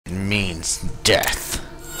means death.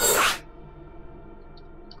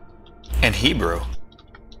 In Hebrew.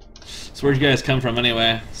 So where'd you guys come from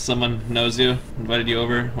anyway? Someone knows you, invited you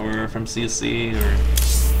over, or from CC, or?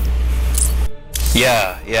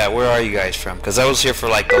 Yeah, where are you guys from? Because I was here for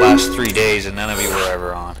like the last 3 days and none of you were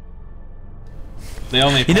ever on. They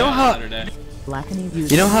only You know play on how- Saturday.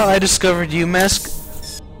 You know how I discovered you, Mask?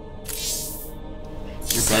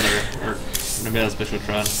 Your brother, or maybe that was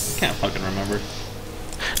Bishoptron. Can't fucking remember.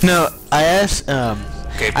 No, I asked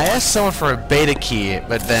Okay, I asked someone for a beta key,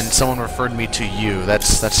 but then someone referred me to you.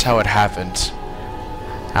 That's how it happened.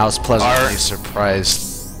 I was pleasantly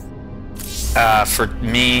surprised. for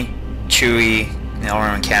me, Chewy,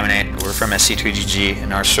 Elram, and Caminate, we're from SC2 GG,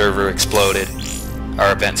 and our server exploded.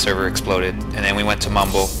 Our event server exploded, and then we went to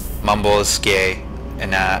Mumble. Mumble is gay,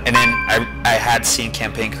 and then I had seen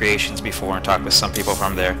Campaign Creations before and talked with some people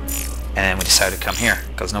from there, and then we decided to come here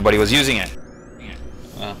because nobody was using it.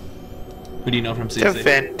 Wow. Who do you know from The CC?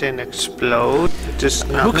 event didn't explode. Just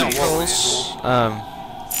Who not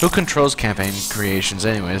controls Campaign Creations,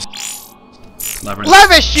 anyways?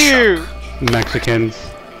 Lavish you! Mexicans.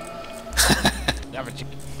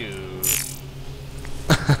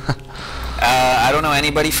 I don't know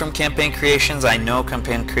anybody from Campaign Creations. I know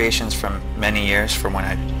Campaign Creations from many years, from when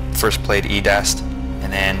I first played EDAST,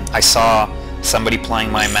 and then I saw somebody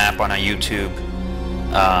playing my map on a YouTube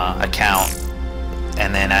account,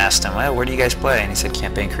 and then asked him, well, where do you guys play? And he said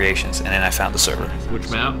Campaign Creations, and then I found the server. Which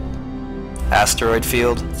map? Asteroid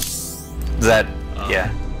Field. Is that,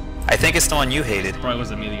 yeah. I think it's the one you hated. Probably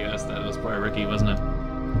wasn't me that you asked that. It was probably Ricky, wasn't it?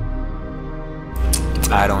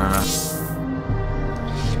 I don't remember.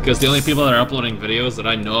 Because the only people that are uploading videos that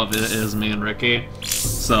I know of is me and Ricky.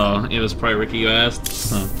 So it was probably Ricky you asked.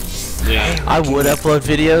 So, yeah. I would upload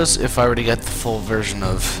videos if I were to get the full version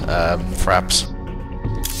of Fraps.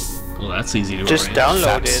 Well, that's easy to Just arrange.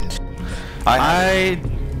 download Faps. it. I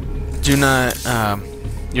do not.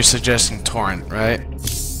 You're suggesting torrent, right?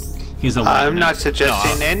 He's a I'm not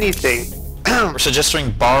suggesting anything. We're suggesting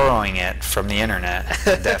borrowing it from the internet,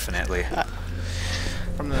 definitely.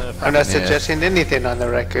 From the I'm not suggesting anything on the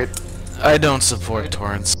record. I don't support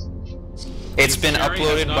torrents. It's been Jerry has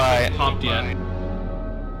uploaded not by... been popped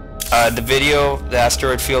yet. the video, the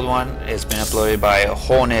Asteroid Field one, has been uploaded by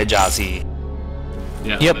Honejasi.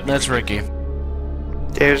 Yeah, Yep, that's Ricky.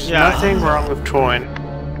 There's nothing wrong with torrent.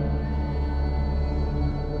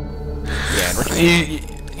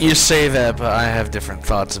 You say that, but I have different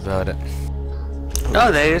thoughts about it.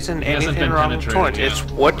 No, there isn't He hasn't anything been wrong with penetrated torrent. yet. It's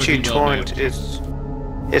what What you do you know torrent.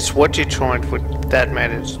 It's what you torrent that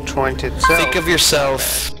matters. Torrent itself. Think of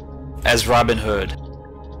yourself as Robin Hood.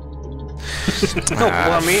 No,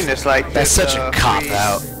 well, I mean, it's like That's there's, such a cop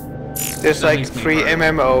out. There's That like makes me free cry.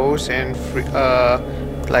 MMOs and free,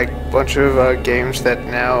 like bunch of games that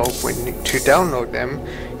now, to download them,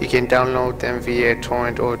 you can download them via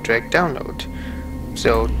torrent or direct download.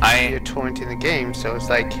 So you're torrenting the game, so it's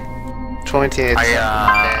like torrenting itself is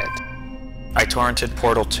bad. I torrented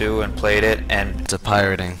Portal 2 and played it, and It's a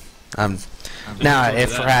pirating. Now,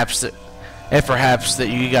 if perhaps that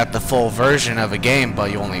you got the full version of a game,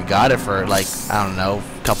 but you only got it for like, I don't know,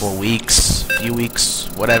 a couple of weeks, few weeks,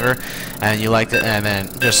 whatever, and you liked it, and then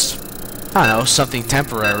just, I don't know, something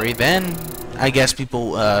temporary, then I guess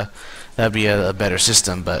people that'd be a better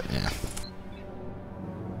system. But yeah.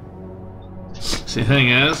 See, the thing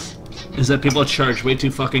is that people charge way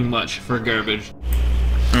too fucking much for garbage.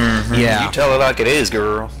 Yeah. you tell it like it is,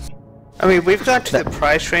 girl. I mean, we've got to the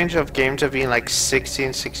price range of games of being like 60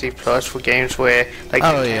 and 60 plus for games where like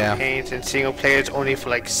Oh, the yeah. campaigns and single players only for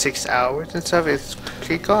like 6 hours and stuff. It's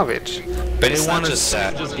complete garbage. But it's not wanna just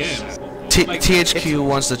that. Just games. THQ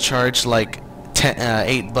wants to charge like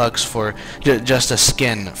 $8 for just a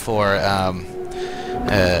skin for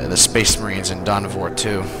the Space Marines in Dawn of War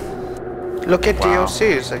 2. Look at Wow.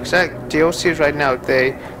 DLCs. DLCs right now.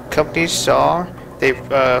 Companies saw. They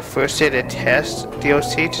first did a test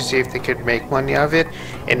DLC to see if they could make money out of it,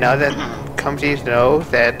 and now that companies know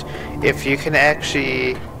that if you can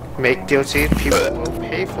actually make DLCs, people will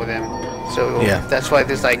pay for them. So Yeah. that's why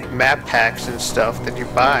there's like map packs and stuff that you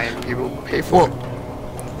buy and people pay for.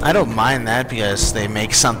 I don't mind that because they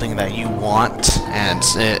make something that you want, and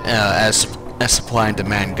as supply and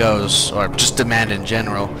demand goes, or just demand in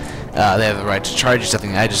general, they have the right to charge you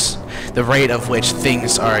something. The rate of which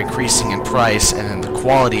things are increasing in price, and then the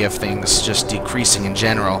quality of things just decreasing in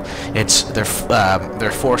general.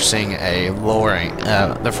 They're forcing a lowering.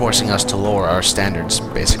 They're forcing us to lower our standards,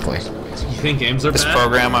 basically. You think games are This bad?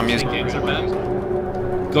 program I'm You using. think games are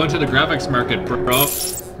bad? Go into the graphics market, bro.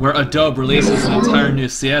 where Adobe releases an entire new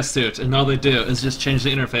CS suit, and all they do is just change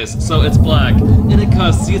the interface so it's black, and it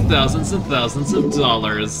costs you thousands and thousands of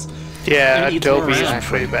dollars. Yeah, Adobe is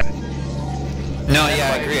pretty bad. No,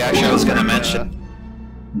 yeah, I agree. Actually, I was gonna mention.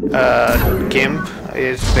 GIMP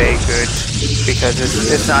is very good because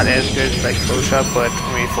it's not as good as like Photoshop, but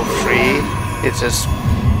I mean for free, it's just.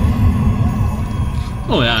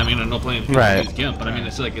 Oh yeah, I mean I know plenty of people Right. use GIMP, but I mean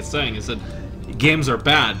it's like it's saying is that games are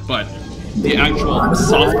bad, but the actual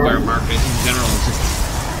software market in general is just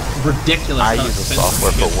ridiculous. I how use a expensive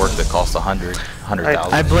software it for is. work that costs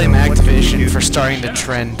 $100,000. I blame Activision for starting the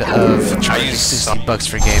trend of charging use $60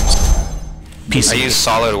 for games. PC. I used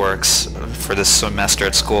SolidWorks for this semester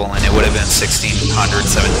at school, and it would have been $1,600,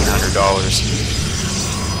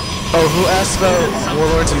 $1,700. Oh, who asked about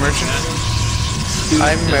Warlords and Merchant?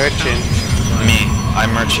 I'm merchant. Me,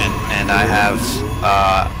 I'm merchant, and I have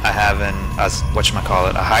an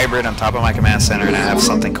whatchamacallit, a hybrid on top of my command center, and I have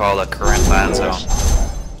something called a current land zone.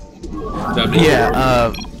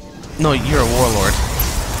 Yeah, no, you're a Warlord.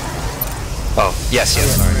 Oh, yes,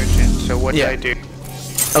 yes. Merchant. So what do Yeah. I do?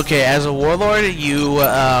 Okay, as a Warlord, you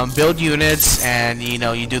build units, and you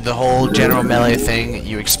know you do the whole general melee thing.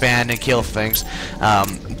 You expand and kill things,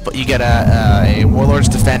 but you get a Warlord's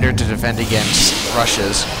Defender to defend against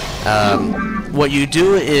rushes. What you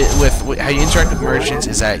do is, with how you interact with merchants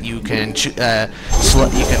is that you can you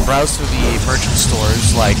can browse through the merchant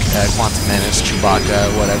stores like Quantum Menace,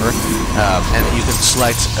 Chewbacca, whatever, and you can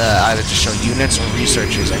select either to show units or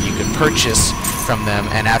researchers, and you can purchase from them.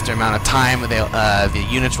 And after amount of time, the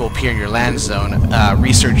units will appear in your land zone.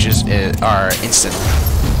 Researches are instant.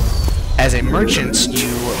 As a merchant, you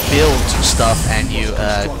build stuff and you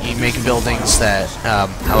make buildings that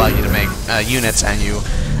allow you to make units, and you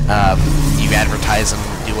advertise them,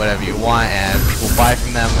 do whatever you want, and people buy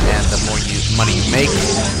from them. And the more money you make,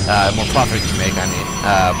 the more profit you make. I mean,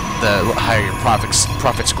 the higher your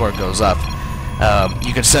profit score goes up.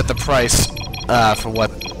 You can set the price for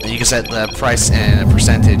what you can set the price and a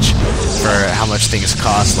percentage for how much things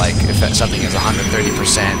cost. Like if something is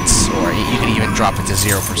 130%, or you can even drop it to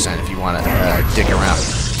 0% if you want to dick around.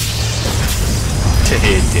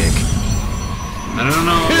 Dick. I don't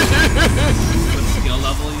know what skill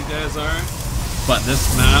level you guys are, but this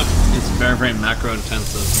map is very, very macro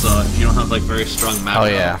intensive. So if you don't have like very strong macro, Oh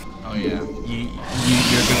yeah. you're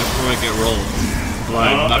gonna probably get rolled.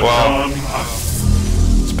 Well,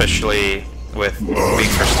 especially with being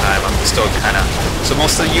first time, I'm still kind of. So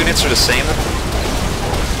most of the units are the same.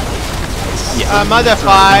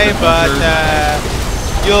 Modify, but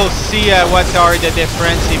you'll see what are the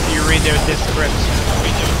difference if you read their description.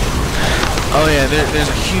 Oh yeah, there's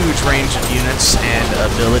a huge range of units and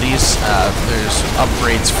abilities. There's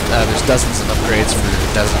upgrades. There's dozens of upgrades for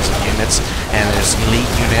dozens of units, and there's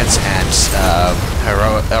elite units and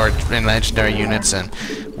heroic or legendary units and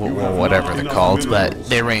whatever they're called. But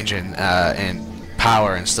they range in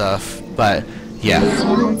power and stuff. But yeah.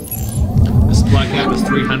 This black cap is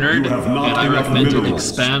 300, and I recommend to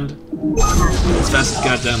expand as fast as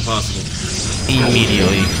goddamn possible.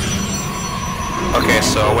 Immediately. Okay,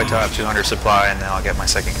 so I'll wait till I have 200 supply, and then I'll get my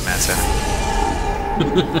second command center.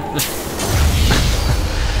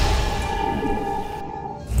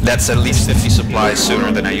 That's at least 50 supplies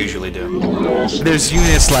sooner than I usually do. There's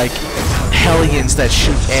units like Hellions that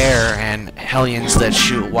shoot air and Hellions that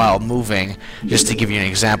shoot while moving, just to give you an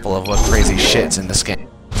example of what crazy shit's in this game.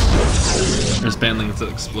 There's banelings that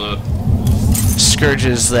explode.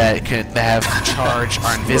 Scourges that have charge,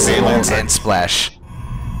 are invisible, and splash.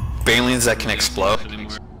 Banelings that can explode.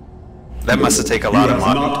 That must have taken a lot of You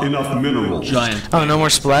have money. not enough minerals. Giant. Oh, no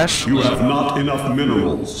more splash? You have not enough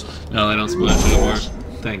minerals. No, they don't splash anymore.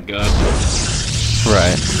 Thank God.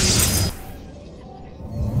 Right.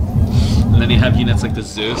 And then you have units like the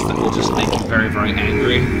Zeus that will just make you very, very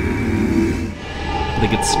angry. They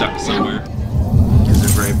get stuck somewhere because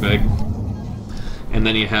they're very big. And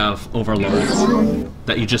then you have Overlords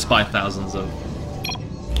that you just buy thousands of.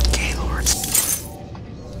 Gaylords.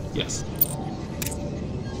 Yes.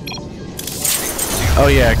 Oh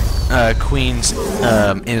yeah, Queen's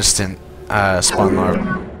instant spawn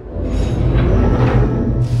larva.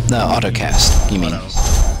 The autocast, you mean?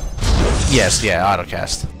 Yes, yeah,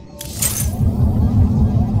 autocast.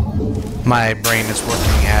 My brain is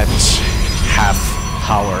working at half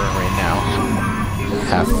power right now.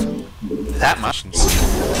 Half. That much?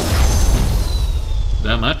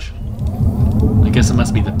 That much? I guess it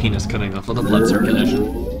must be the penis cutting off all the blood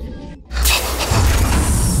circulation.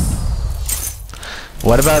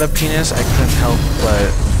 What about a penis? I couldn't help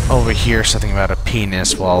but overhear something about a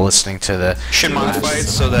penis while listening to the... Should modify it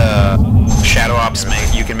so the Shadow Ops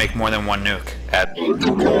you can make more than one nuke at...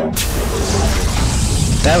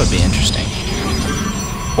 That would be interesting.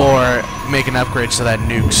 Or make an upgrade so that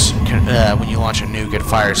nukes, when you launch a nuke, it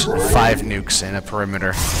fires 5 nukes in a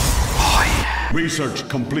perimeter. Oh yeah. Research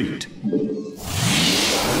complete.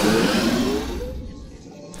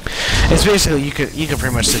 It's basically you can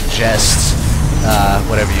pretty much suggest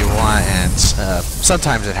whatever you want, and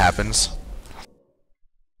sometimes it happens.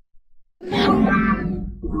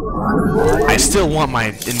 I still want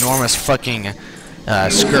my enormous fucking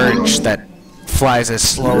Scourge that flies as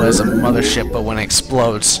slow as a mothership, but when it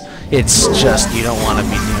explodes, it's just you don't want to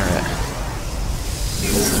be near it.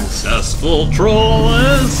 Successful troll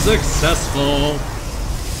is successful.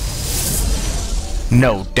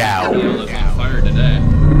 No doubt. He was on fire today.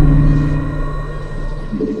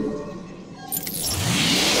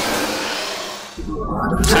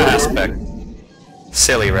 Aspect.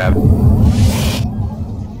 Silly rabbit.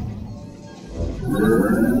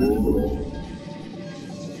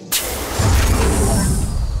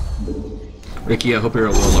 Ricky, I hope you're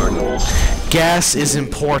a warlord. Gas is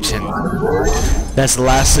important. That's the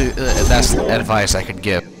last that's the advice I could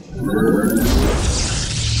give.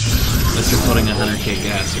 Unless you're putting 100k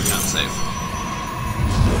gas, you're not safe.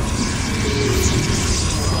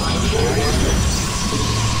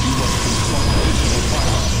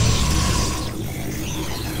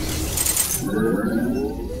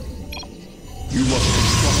 You must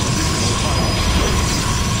construct additional power.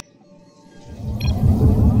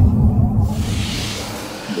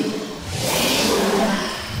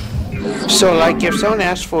 So, like, if someone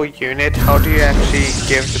asks for a unit, how do you actually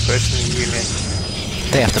give the person a unit?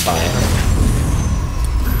 They have to buy it.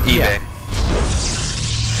 eBay.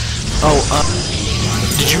 Oh,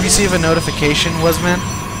 did you receive a notification, Wasman?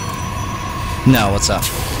 No, what's up?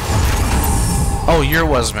 Oh, you're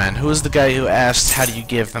Wasman. Who is the guy who asked how do you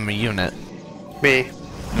give them a unit? Me.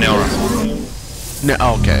 No. No,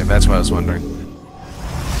 okay, that's what I was wondering.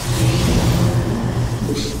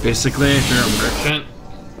 Basically, if you're a merchant,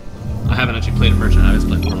 I haven't actually played a merchant, I just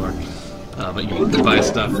played Warlord. But you can buy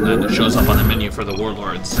stuff and then it shows up on the menu for the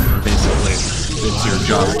Warlords. Basically, it's your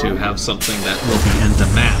job to have something that will be in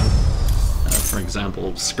demand. For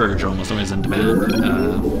example, Scourge are almost always in demand.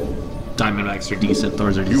 Diamondbacks are decent,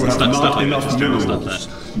 Thors are decent, stuff like that, just general stuff that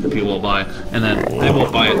people will buy. And then they will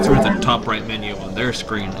buy it through the top right menu on their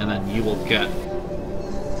screen, and then you will get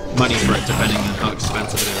money for it depending on how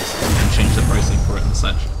expensive it is. You can change the pricing for it and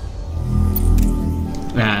such.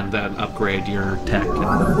 And then upgrade your tech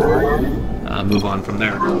and move on from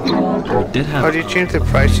there. We did have, How do you change the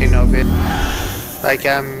pricing of it? Like,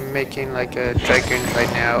 I'm making like a dragon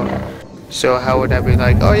right now. So how would I be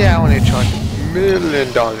like, oh yeah, I want to charge $1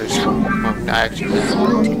 million. Well, no, actually,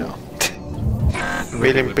 you know.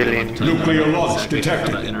 Billion. Nuclear launch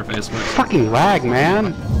detected. That interface works. Fucking lag,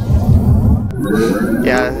 man.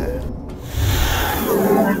 Yeah.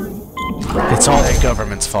 It's all the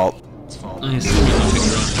government's fault. I assume you don't pick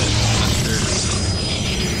your own bit.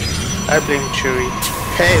 I blame Chewie.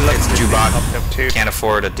 Hey, look, It's this thing Chewbacca. popped up too. Can't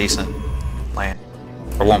afford a decent land.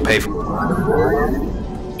 Or won't pay for it.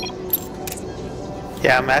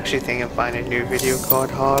 Yeah, I'm actually thinking of buying a new video card,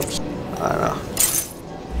 Hobbs. I don't know.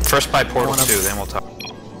 First buy Portal 2, then we'll talk.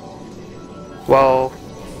 Well,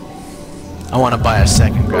 I want to buy a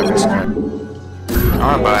second graphics card. I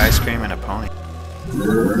want to buy ice cream and a pony.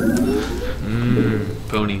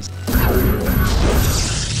 Ponies.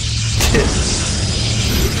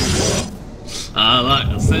 I like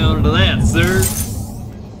the sound of that, sir.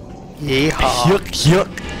 yeehaw. Yuck.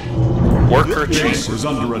 Worker Base chief. is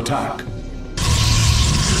under attack.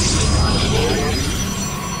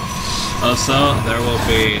 Also, there will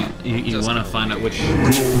be, you want to find out which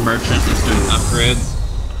merchant is doing upgrades,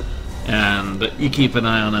 and you keep an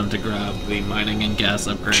eye on them to grab the mining and gas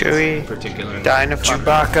upgrades Chewie, in particular. Dinosaur.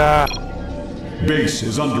 Chewbacca. Base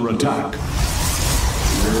is under attack.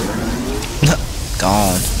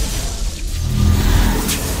 Gone.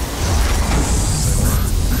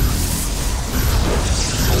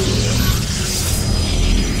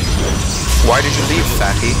 Why did you leave,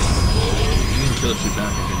 fatty? You can kill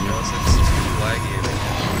Chewbacca, can you?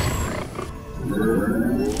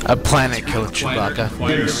 A planet killed Chewbacca.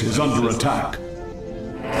 Base is under attack.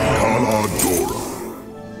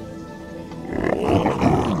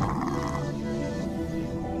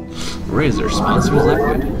 Razor sponsors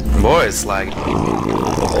liquid. Boy, it's like...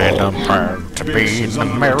 And I'm proud to be an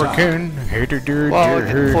American. Well,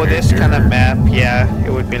 for this kind of map, yeah,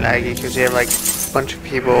 it would be laggy because you have like a bunch of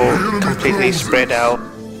people completely spread out.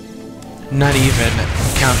 Not even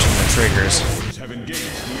counting the triggers. Have engaged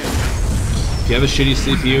the If you have a shitty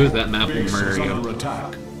CPU, that map will Base murder is you. under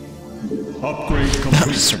attack. Upgrade That complete.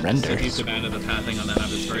 was surrender. CPU command of the pathing on that map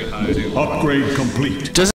is very high. Upgrade complete.